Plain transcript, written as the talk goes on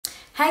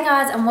Hey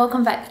guys, and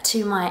welcome back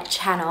to my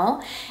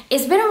channel.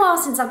 It's been a while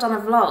since I've done a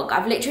vlog.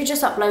 I've literally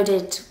just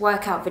uploaded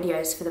workout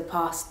videos for the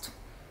past,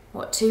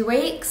 2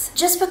 weeks?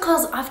 Just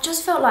because I've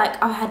just felt like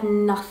I've had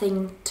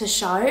nothing to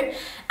show.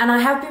 And I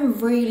have been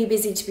really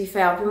busy, to be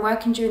fair. I've been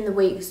working during the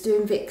weeks,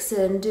 doing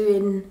Vixen,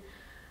 doing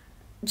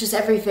just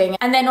everything.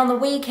 And then on the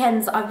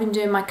weekends, I've been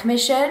doing my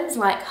commissions,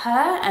 like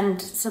her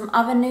and some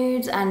other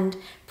nudes and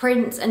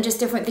prints and just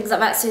different things like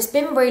that. So it's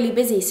been really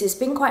busy. So it's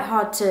been quite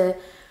hard to,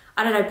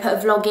 I don't know, put a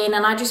vlog in,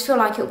 and I just feel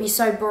like it'll be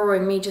so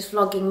boring me just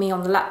vlogging me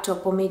on the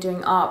laptop or me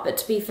doing art. But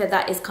to be fair,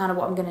 that is kind of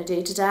what I'm going to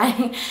do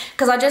today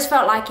because I just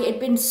felt like it had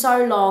been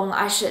so long.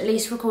 I should at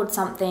least record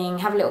something,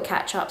 have a little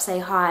catch up, say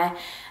hi,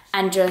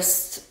 and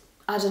just,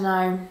 I don't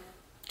know,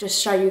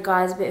 just show you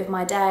guys a bit of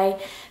my day,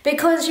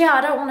 because yeah, I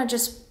don't want to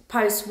just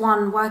post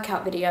one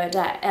workout video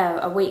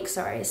a week,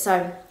 sorry.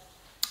 So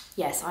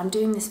yes, I'm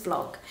doing this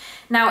vlog.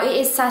 Now it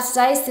is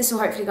Saturday, so this will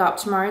hopefully go up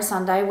tomorrow,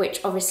 Sunday, which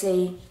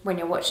obviously when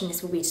you're watching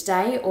this will be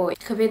today, or it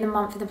could be the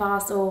month in the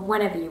past, or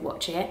whenever you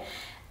watch it.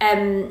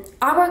 I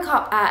woke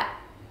up at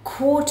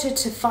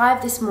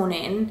 4:45 this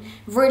morning,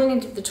 really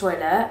needed the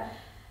toilet,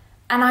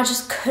 and I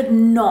just could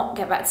not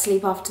get back to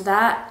sleep after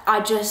that.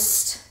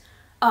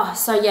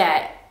 So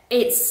yeah,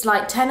 it's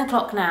like 10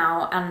 o'clock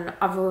now, and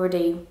I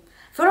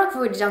feel like I've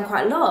already done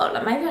quite a lot.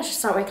 Like maybe I should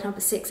start waking up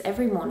at 6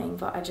 every morning,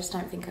 but I just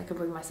don't think I could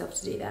bring myself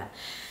to do that.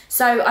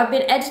 So I've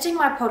been editing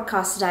my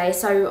podcast today.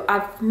 So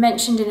I've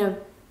mentioned in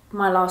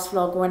my last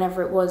vlog,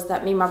 whenever it was,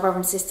 that me, my brother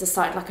and sister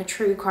started like a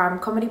true crime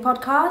comedy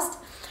podcast.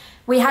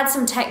 We had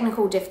some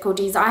technical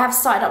difficulties. I have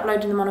started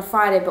uploading them on a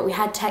Friday, but we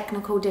had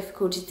technical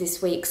difficulties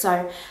this week.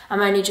 So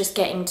I'm only just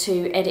getting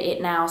to edit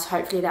it now. So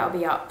hopefully that'll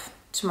be up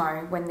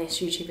tomorrow when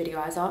this YouTube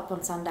video is up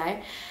on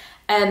Sunday.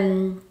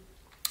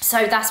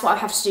 So that's what I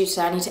have to do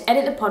today. I need to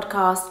edit the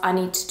podcast. I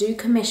need to do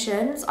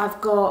commissions. I've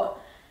got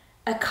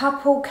a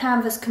couple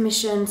canvas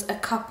commissions, a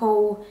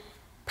couple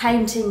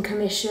painting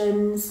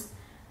commissions.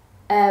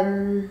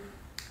 I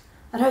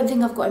don't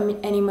think I've got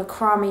any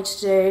macrame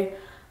to do.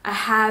 I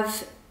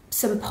have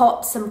some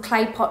pots, some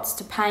clay pots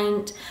to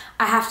paint.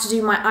 I have to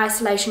do my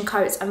isolation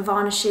coats and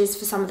varnishes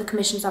for some of the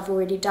commissions I've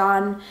already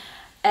done.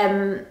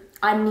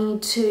 I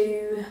need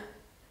to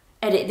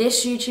edit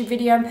this YouTube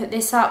video and put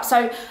this up.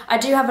 So I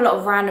do have a lot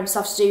of random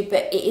stuff to do,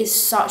 but it is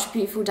such a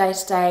beautiful day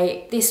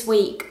today. This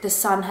week, the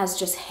sun has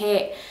just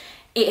hit.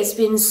 It has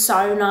been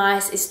so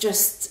nice. It's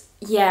just,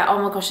 yeah,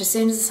 oh my gosh, as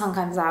soon as the sun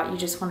comes out, you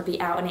just want to be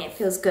out and it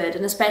feels good.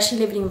 And especially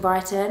living in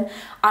Brighton,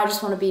 I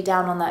just want to be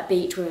down on that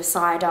beach with a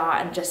cider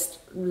and just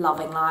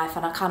loving life.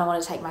 And I kind of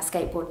want to take my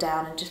skateboard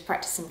down and just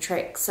practice some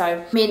tricks.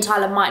 So me and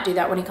Tyler might do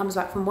that when he comes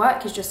back from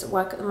work. He's just at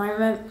work at the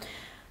moment.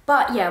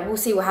 But yeah, we'll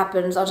see what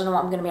happens. I don't know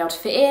what I'm going to be able to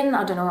fit in.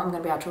 I don't know what I'm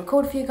going to be able to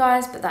record for you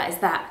guys, but that is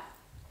that.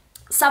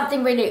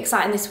 Something really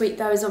exciting this week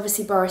though is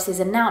obviously Boris's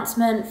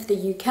announcement for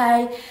the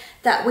UK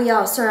that we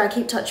are, sorry I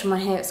keep touching my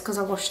hair, it's because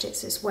I washed it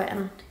so it's wet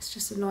and it's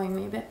just annoying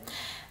me a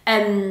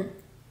bit.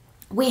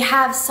 We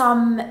have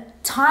some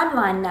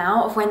timeline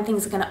now of when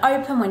things are going to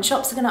open, when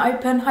shops are going to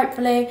open,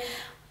 hopefully,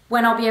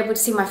 when I'll be able to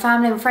see my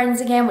family and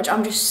friends again, which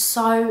I'm just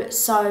so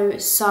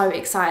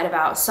excited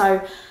about.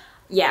 So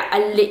yeah,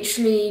 I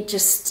literally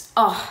just,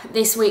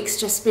 this week's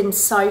just been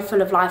so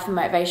full of life and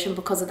motivation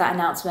because of that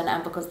announcement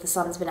and because the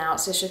sun's been out.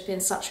 So it's just been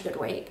such a good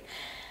week.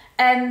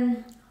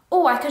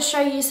 I could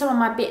show you some of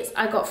my bits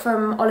I got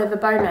from Oliver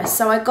Bonus.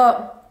 So I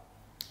got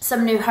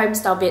some new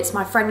homestyle bits.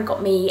 My friend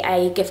got me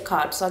a gift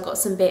card, so I got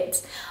some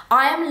bits.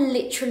 I am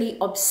literally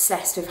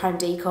obsessed with home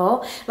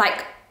decor.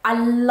 Like, I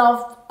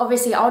love,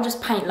 obviously I'll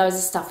just paint loads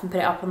of stuff and put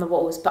it up on the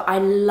walls, but I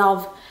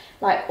love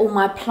like all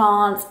my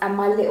plants and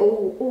my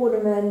little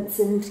ornaments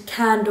and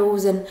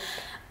candles, and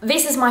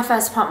this is my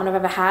first apartment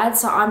I've ever had,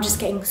 so I'm just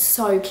getting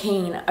so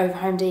keen over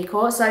home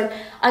decor. So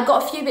I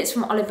got a few bits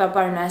from Oliver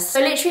Bonus.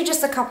 So literally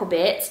just a couple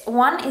bits.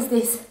 One is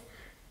this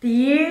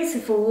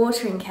beautiful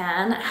watering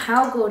can.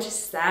 How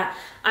gorgeous is that?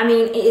 I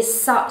mean, it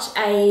is such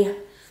a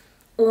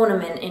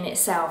ornament in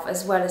itself,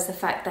 as well as the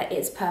fact that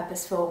it's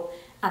purposeful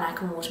and I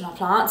can water my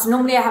plants.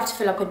 Normally I have to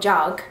fill up a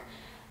jug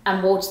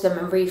and water them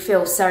and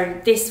refill. So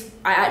this,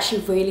 I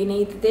actually really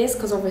needed this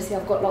because obviously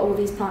I've got like all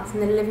these plants in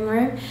the living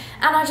room,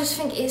 and I just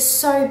think it's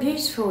so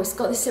beautiful. It's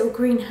got this little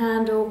green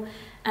handle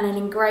and an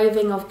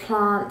engraving of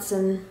plants,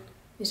 and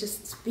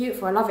it's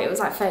beautiful. I love it. It was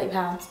like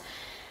 £30.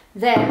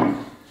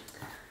 Then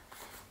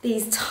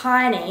these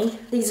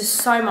are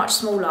so much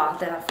smaller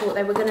than I thought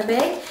they were going to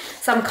be.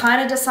 So I'm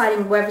kind of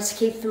deciding whether to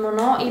keep them or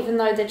not, even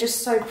though they're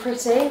just so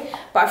pretty,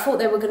 but I thought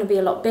they were going to be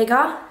a lot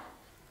bigger.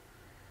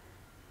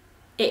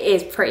 It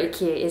is pretty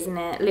cute, isn't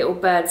it? Little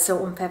bird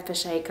salt and pepper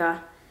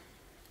shaker.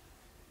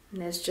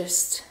 And there's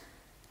just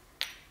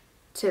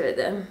 2 of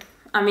them.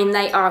 I mean,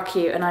 they are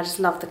cute and I just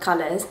love the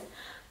colours,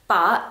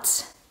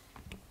 but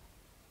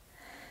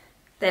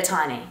they're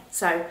tiny.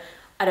 So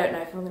I don't know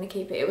if I'm going to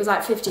keep it. It was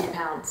like £15.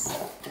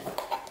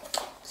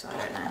 So I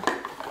don't know.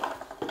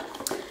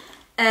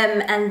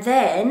 And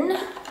then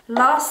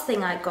last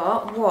thing I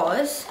got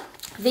was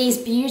these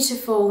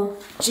beautiful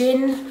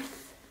gin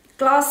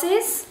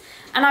glasses.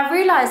 And I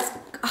realised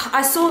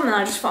I saw them and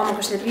I just thought, oh my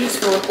gosh, they're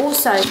beautiful.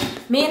 Also,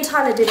 me and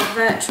Tyler did a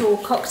virtual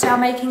cocktail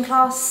making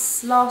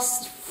class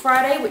last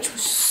Friday, which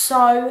was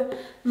so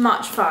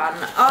much fun.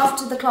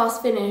 After the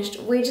class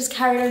finished, we just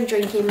carried on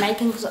drinking,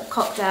 making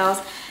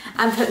cocktails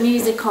and put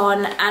music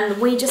on,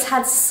 and we just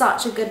had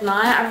such a good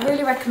night. I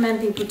really recommend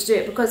people to do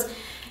it because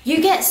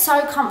you get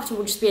so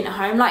comfortable just being at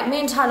home. Like me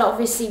and Tyler,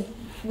 obviously,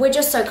 we're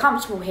just so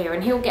comfortable here,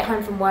 and he'll get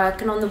home from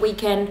work and on the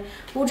weekend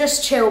we'll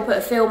just chill, put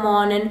a film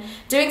on, and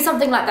doing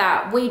something like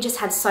that, we just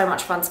had so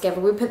much fun together.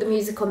 We put the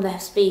music on the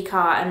speaker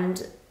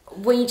and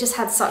we just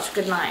had such a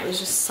good night. It was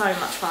just so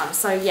much fun.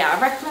 So yeah,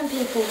 I recommend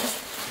people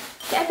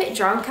just get a bit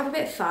drunk, have a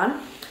bit of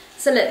fun.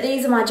 So look,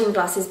 these are my gin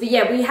glasses, but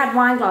yeah, we had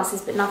wine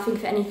glasses but nothing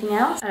for anything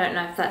else. I don't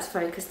know if that's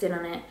focused in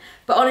on it,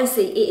 but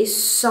honestly it is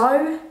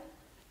so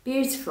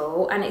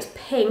beautiful, and it's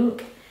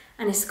pink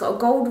and it's got a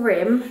gold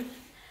rim,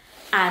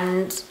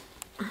 and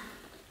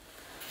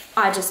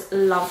I just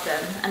love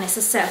them, and it's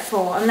a set of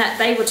 4, and that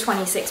they were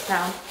 £26.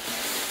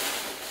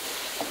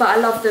 But I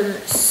love them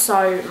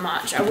so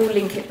much. I will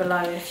link it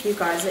below if you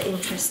guys are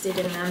interested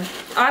in them.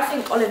 I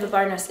think Oliver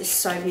Bonas is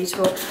so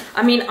beautiful.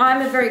 I mean,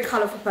 I'm a very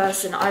colourful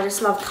person. I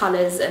just love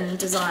colours and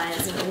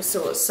designs and all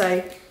sorts.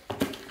 So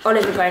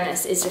Oliver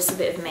Bonas is just a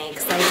bit of me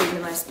because they do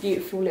the most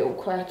beautiful little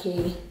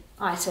quirky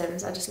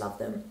items. I just love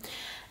them.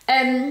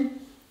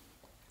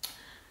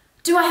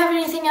 Do I have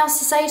anything else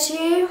to say to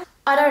you?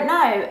 I don't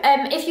know.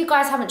 If you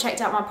guys haven't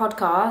checked out my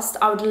podcast,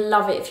 I would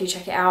love it if you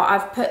check it out.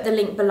 I've put the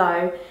link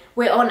below.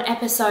 We're on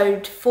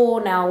episode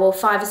 4 now. Well,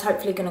 5 is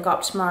hopefully going to go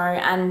up tomorrow,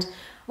 and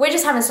we're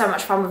just having so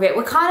much fun with it.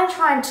 We're kind of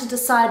trying to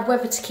decide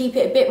whether to keep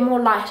it a bit more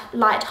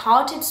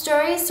light-hearted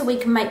stories so we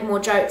can make more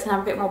jokes and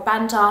have a bit more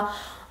banter,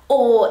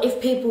 or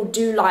if people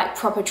do like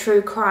proper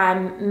true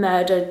crime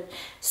murder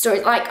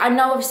stories. Like, I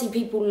know obviously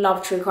people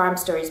love true crime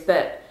stories,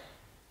 but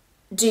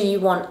do you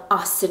want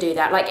us to do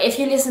that? Like, if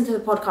you listen to the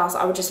podcast,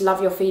 I would just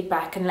love your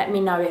feedback and let me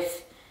know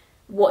if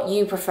what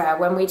you prefer,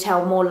 when we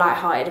tell more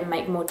lighthearted and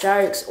make more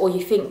jokes, or you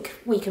think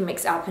we can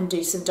mix it up and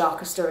do some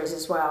darker stories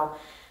as well.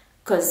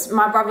 Because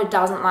my brother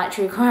doesn't like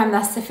true crime,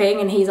 that's the thing,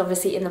 and he's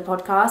obviously in the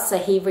podcast, so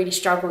he really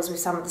struggles with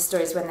some of the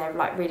stories when they're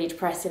like really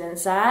depressing and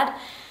sad.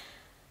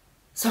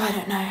 So I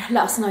don't know,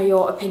 let us know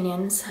your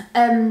opinions.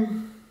 Let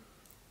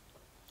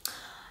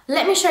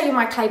me show you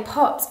my clay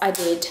pots I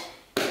did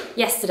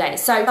yesterday.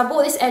 So I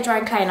bought this air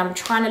drying clay and I'm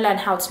trying to learn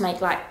how to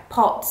make like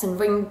pots and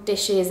ring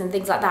dishes and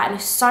things like that, and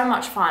it's so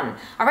much fun.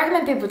 I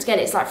recommend people to get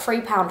it. It's like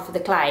 £3 for the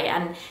clay,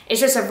 and it's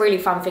just a really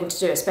fun thing to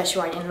do,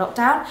 especially when you're in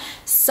lockdown.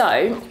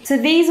 So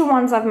these are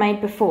ones I've made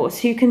before,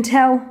 so you can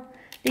tell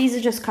these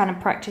are just kind of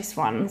practice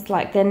ones.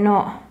 Like, they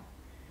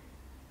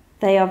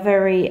are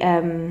very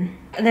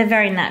they're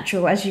very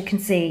natural. As you can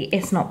see,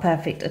 it's not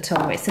perfect at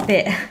all. It's a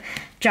bit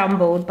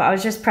jumbled, but I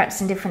was just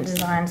practicing different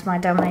designs, my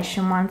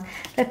Dalmatian ones.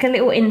 Like a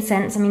little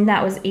incense, I mean,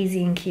 that was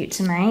easy and cute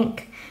to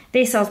make.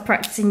 This I was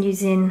practicing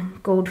using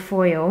gold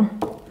foil,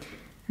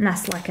 and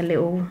that's like a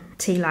little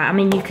tea light. I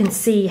mean, you can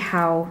see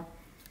how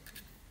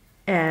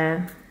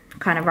kind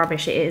of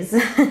rubbish it is.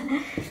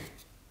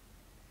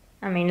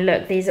 I mean,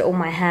 look, these are all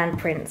my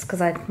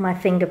handprints, my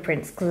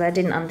fingerprints, because I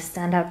didn't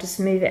understand how to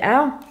smooth it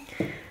out.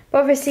 But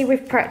obviously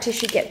with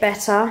practice you get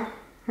better,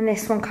 and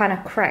this one kind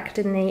of cracked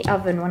in the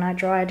oven when I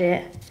dried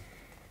it.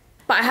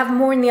 But I have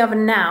more in the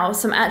oven now,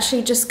 so I'm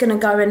actually just going to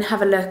go and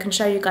have a look and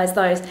show you guys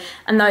those.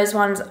 And those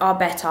ones are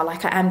better,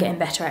 like I am getting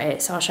better at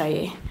it, so I'll show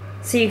you.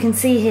 So you can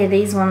see here,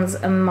 these ones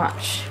are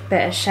much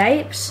better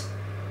shaped.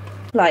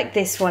 Like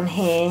this one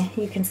here,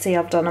 you can see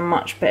I've done a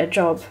much better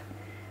job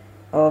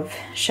of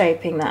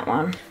shaping that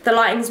one. The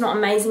lighting's not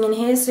amazing in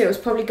here, so it was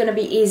probably going to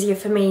be easier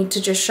for me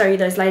to just show you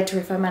those later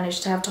if I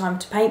managed to have time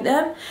to paint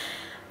them.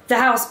 The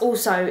house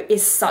also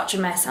is such a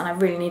mess and I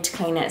really need to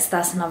clean it, so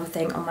that's another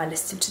thing on my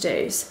list of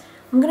to-dos.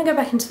 I'm gonna go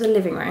back into the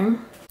living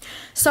room.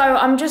 So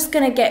I'm just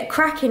gonna get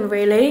cracking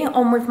really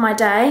on with my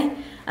day,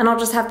 and I'll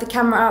just have the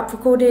camera up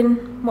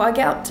recording what I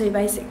get up to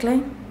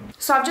basically.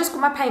 So I've just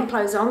got my paint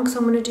clothes on because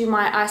I'm gonna do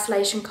my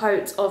isolation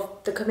coats of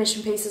the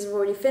commission pieces I've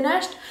already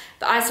finished.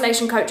 The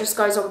isolation coat just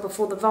goes on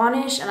before the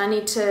varnish, and I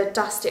need to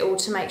dust it all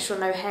to make sure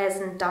no hairs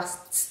and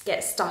dust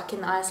get stuck in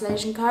the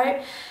isolation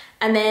coat.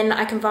 And then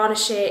I can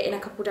varnish it in a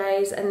couple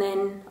days, and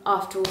then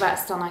after all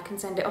that's done I can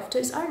send it off to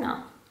its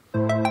owner.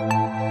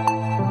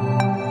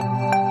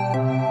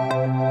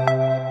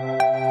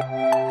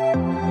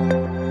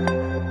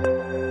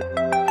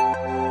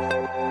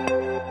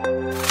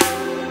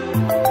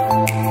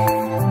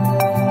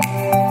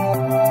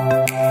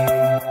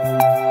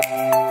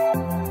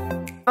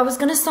 I was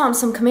going to start on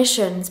some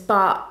commissions,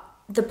 but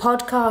the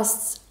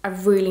podcasts I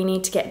really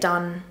need to get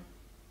done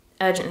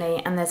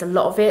urgently, and there's a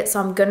lot of it, so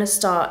I'm going to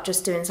start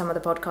just doing some of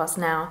the podcasts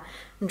now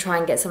and try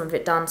and get some of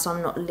it done, so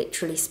I'm not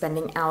literally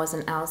spending hours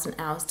and hours and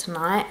hours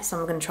tonight. So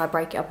I'm going to try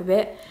break it up a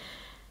bit.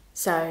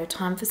 So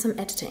time for some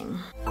editing.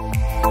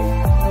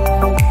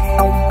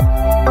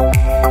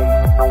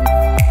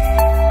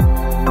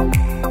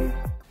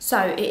 So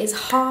it is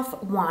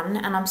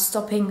 1:30 and I'm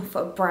stopping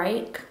for a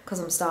break because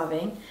I'm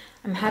starving.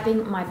 I'm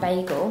having my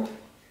bagel.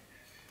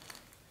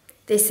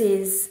 This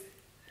is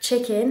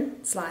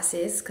chicken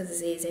slices, because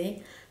it's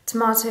easy,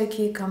 tomato,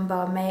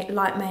 cucumber,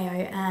 light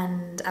mayo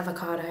and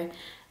avocado,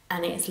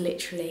 and it's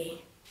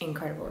literally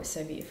incredible. It's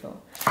so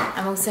beautiful.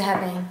 I'm also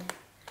having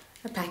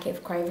a packet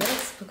of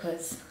Quavers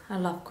because I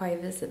love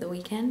Quavers at the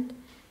weekend,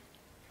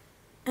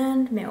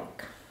 and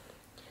milk.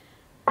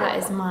 That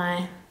is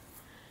my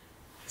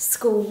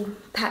school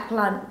packed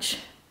lunch,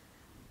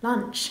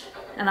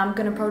 and I'm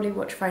gonna probably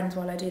watch Friends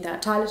while I do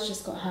that. Tyler's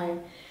just got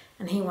home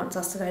and he wants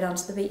us to go down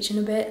to the beach in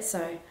a bit,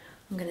 so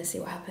I'm gonna see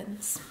what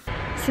happens.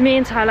 So me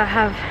and Tyler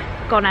have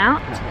gone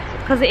out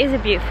because it is a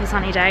beautiful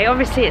sunny day.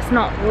 Obviously it's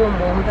not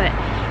warm, but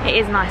it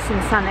is nice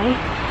and sunny.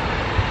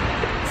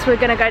 So we're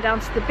gonna go down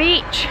to the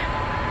beach,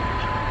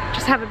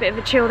 just have a bit of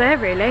a chill there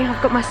really.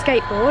 I've got my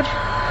skateboard,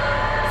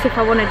 see if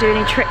I want to do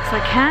any tricks I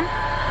can,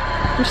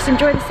 and just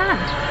enjoy the sand.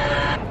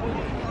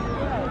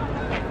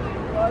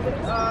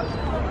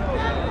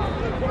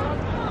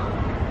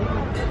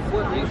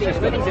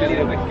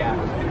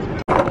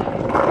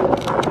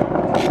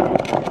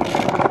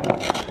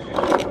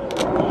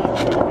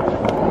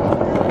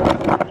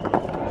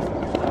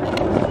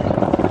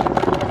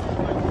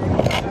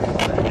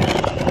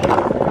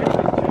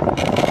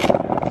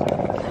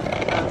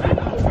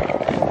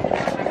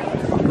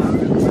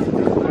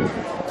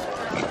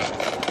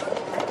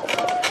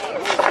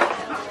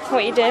 What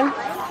are you doing?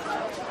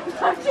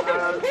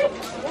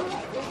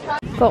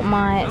 Got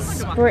my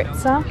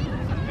spritzer.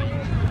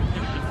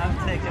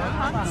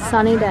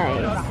 Sunny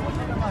days.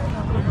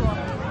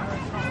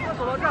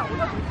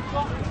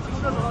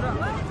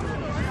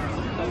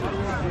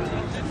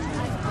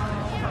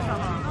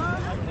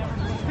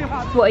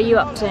 What are you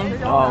up to?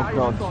 Oh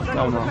god,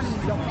 so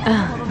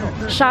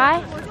nice.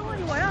 Shy?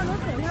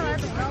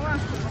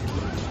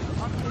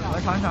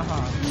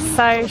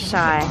 So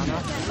shy.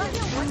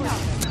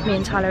 Me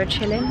and Tyler are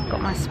chilling.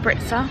 Got my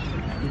spritzer.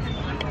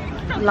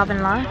 Loving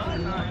life.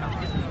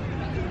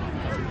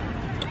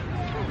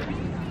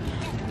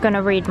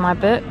 Gonna read my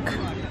book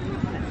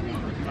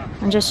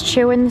and just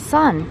chill in the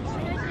sun.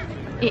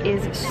 It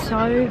is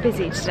so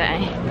busy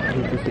today.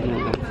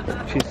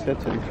 She's said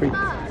to be free.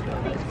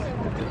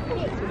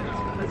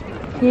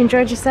 You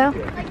enjoyed yourself?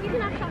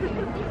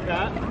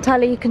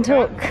 Tyler, you can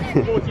talk.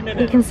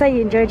 You can say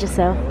you enjoyed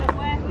yourself.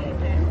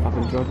 I've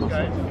enjoyed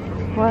myself.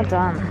 Well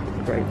done.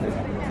 Great.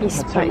 You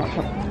spoke.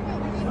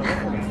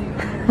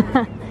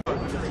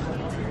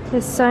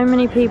 There's so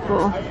many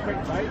people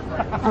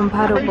on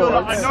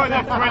paddleboards.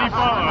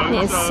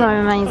 It is so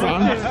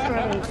amazing.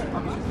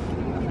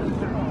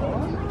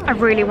 I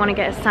really want to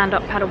get a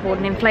stand-up paddleboard,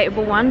 an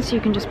inflatable one, so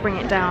you can just bring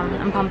it down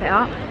and pump it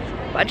up.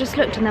 But I just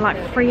looked and they're like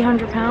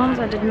 £300.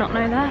 I did not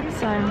know that,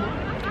 so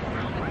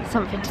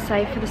something to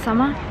save for the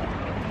summer.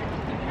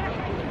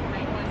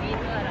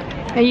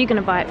 Are you going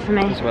to buy it for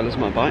me? As well as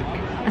my bike.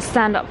 A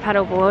stand-up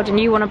paddleboard, and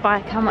you want a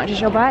bike. How much is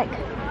your bike?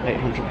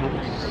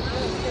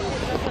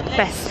 £800.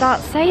 Best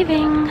start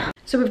saving.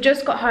 So we've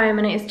just got home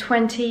and it is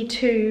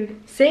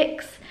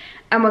 22:06,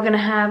 and we're gonna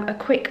have a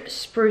quick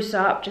spruce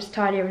up, just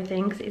tidy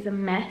everything because it is a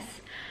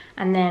mess,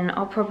 and then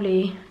I'll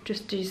probably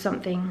just do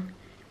something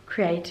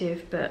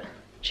creative but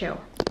chill.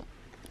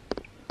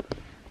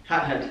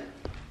 Hat head.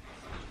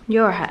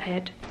 You're a hat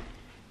head.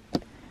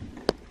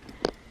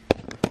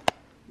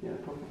 Yeah,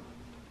 probably.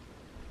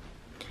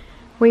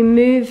 We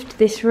moved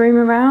this room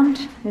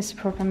around. It's a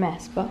proper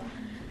mess, but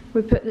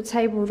we put the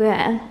table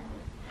there,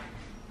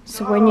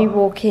 so when you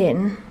walk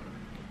in,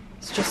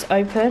 it's just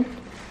open.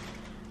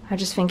 I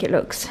just think it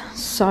looks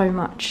so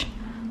much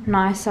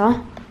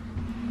nicer.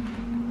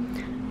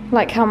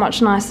 Like, how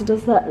much nicer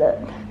does that look?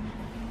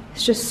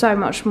 It's just so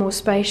much more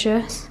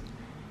spacious.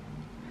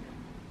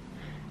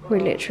 We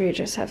literally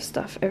just have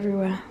stuff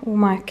everywhere. All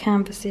my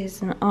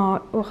canvases and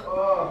art,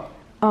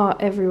 art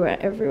everywhere,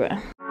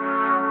 everywhere.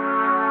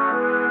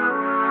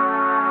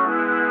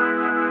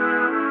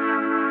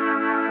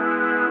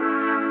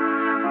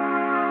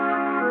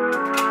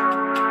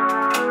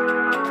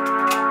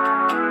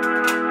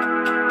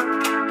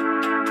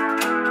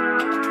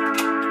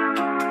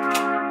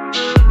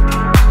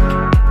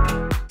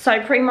 So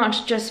pretty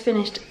much just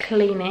finished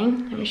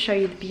cleaning. Let me show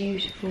you the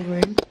beautiful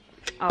room.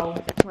 Oh,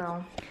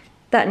 well,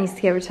 that needs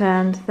to get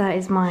returned. That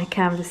is my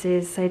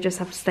canvases. They just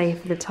have to stay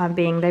for the time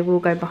being. They will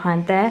go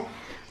behind there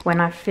when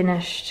I've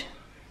finished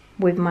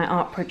with my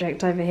art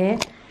project over here.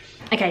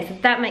 Okay, so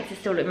that makes it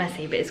still look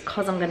messy, but it's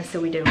because I'm going to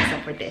still be doing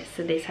stuff with this,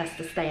 so this has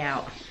to stay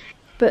out.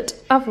 But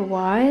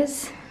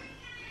otherwise,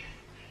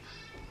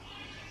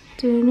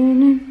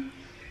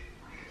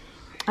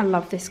 I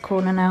love this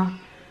corner now.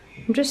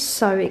 I'm just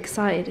so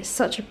excited. It's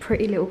such a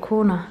pretty little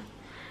corner.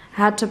 I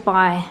had to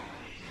buy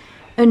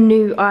a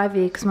new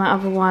ivy because my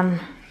other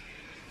one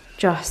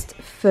just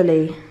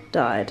fully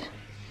died.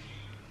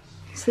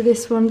 So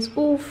this one's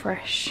all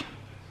fresh.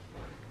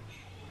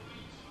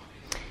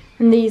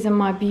 And these are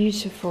my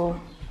beautiful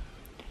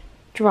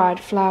dried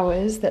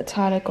flowers that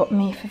Tyler got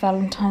me for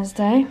Valentine's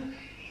Day.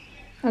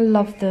 I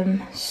love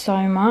them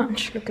so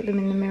much. Look at them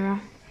in the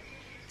mirror.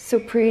 So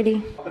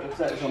pretty.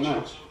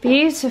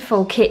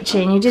 Beautiful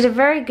kitchen. You did a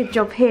very good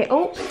job here.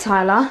 Oh,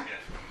 Tyler.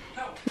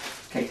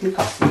 Take some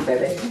coffee,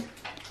 baby.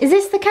 Is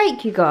this the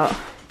cake you got?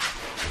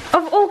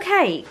 Of all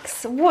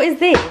cakes, what is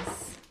this?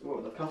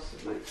 What, the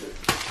custard makes it?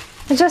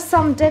 It's just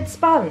some dead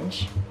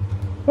sponge.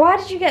 Why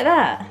did you get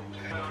that?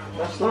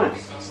 That's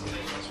nice.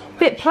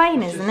 Bit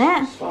plain, isn't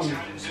it?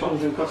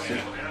 Sponge and custard.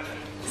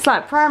 It's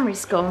like primary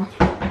school,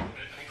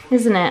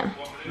 isn't it?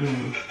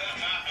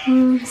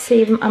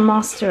 See, a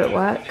master at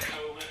work.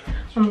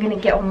 I'm gonna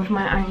get on with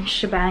my own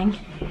shebang.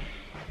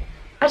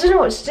 I don't know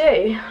what to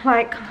do.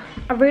 Like,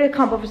 I really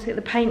can't bother to get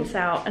the paints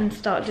out and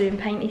start doing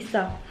painty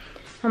stuff.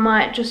 I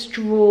might just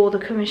draw the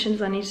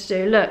commissions I need to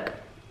do. Look,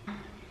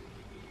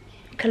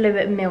 a little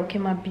bit of milk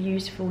in my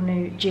beautiful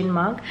new gin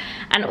mug.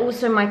 And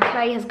also my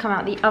clay has come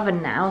out the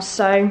oven now,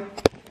 so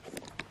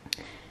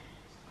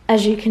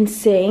as you can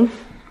see,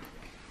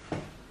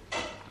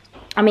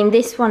 I mean,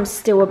 this one's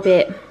still a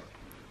bit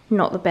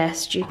not the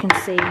best. You can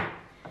see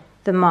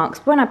the marks.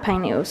 But when I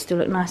paint it, it'll still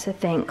look nice, I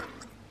think.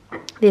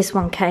 This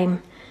one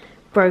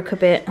broke a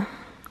bit,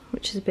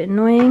 which is a bit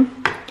annoying.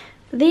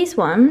 But these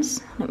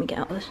ones, let me get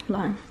out this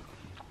line.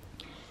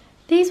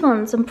 These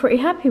ones I'm pretty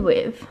happy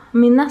with. I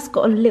mean, that's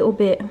got a little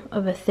bit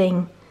of a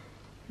thing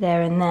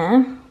there and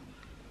there.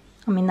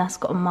 I mean, that's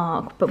got a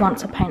mark, but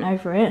once I paint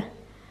over it.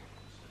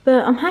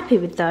 But I'm happy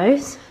with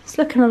those. It's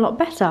looking a lot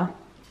better.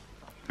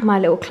 My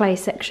little clay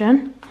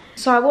section.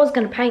 So I was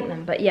going to paint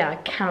them, but yeah, I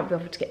cannot be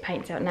able to get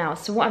paints out now.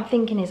 So what I'm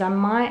thinking is I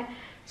might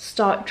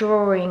start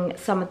drawing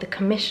some of the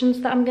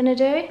commissions that I'm going to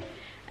do,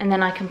 and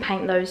then I can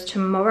paint those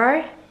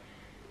tomorrow.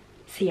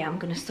 So yeah, I'm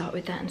going to start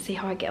with that and see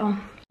how I get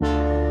on.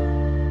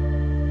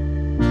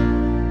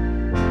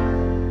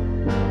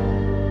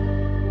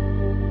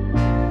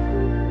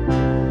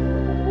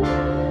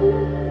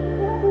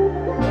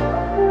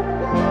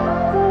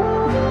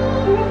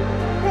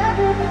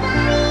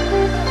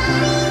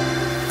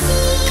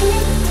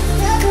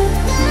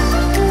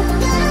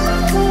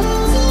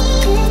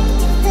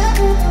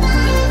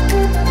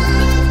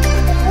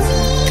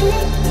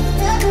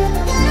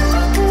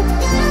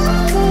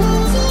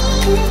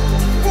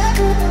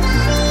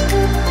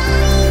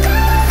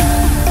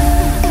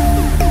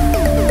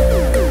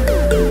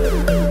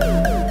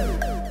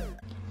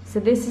 So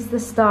this is the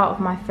start of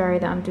my fairy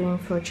that I'm doing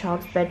for a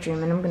child's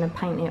bedroom, and I'm going to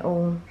paint it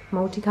all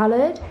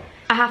multicoloured.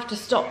 I have to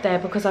stop there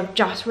because I've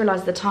just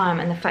realised the time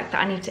and the fact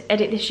that I need to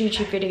edit this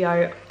YouTube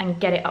video and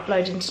get it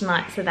uploaded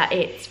tonight so that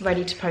it's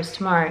ready to post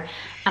tomorrow.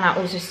 And I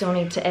also still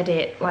need to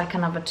edit like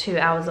another 2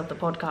 hours of the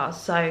podcast.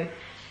 So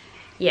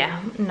yeah,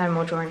 no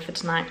more drawing for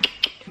tonight.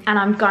 And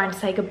I'm going to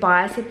say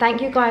goodbye. So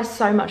thank you guys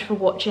so much for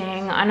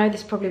watching. I know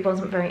this probably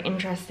wasn't very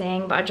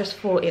interesting, but I just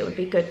thought it would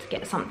be good to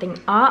get something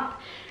up.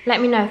 Let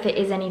me know if there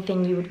is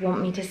anything you would want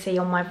me to see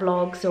on my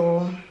vlogs,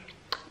 or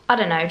I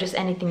don't know, just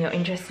anything you're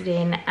interested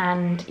in.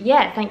 And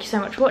yeah, thank you so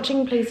much for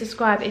watching. Please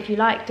subscribe if you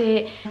liked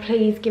it.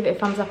 Please give it a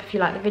thumbs up if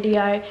you liked the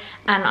video,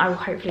 and I will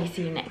hopefully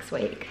see you next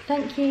week.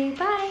 Thank you,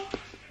 bye.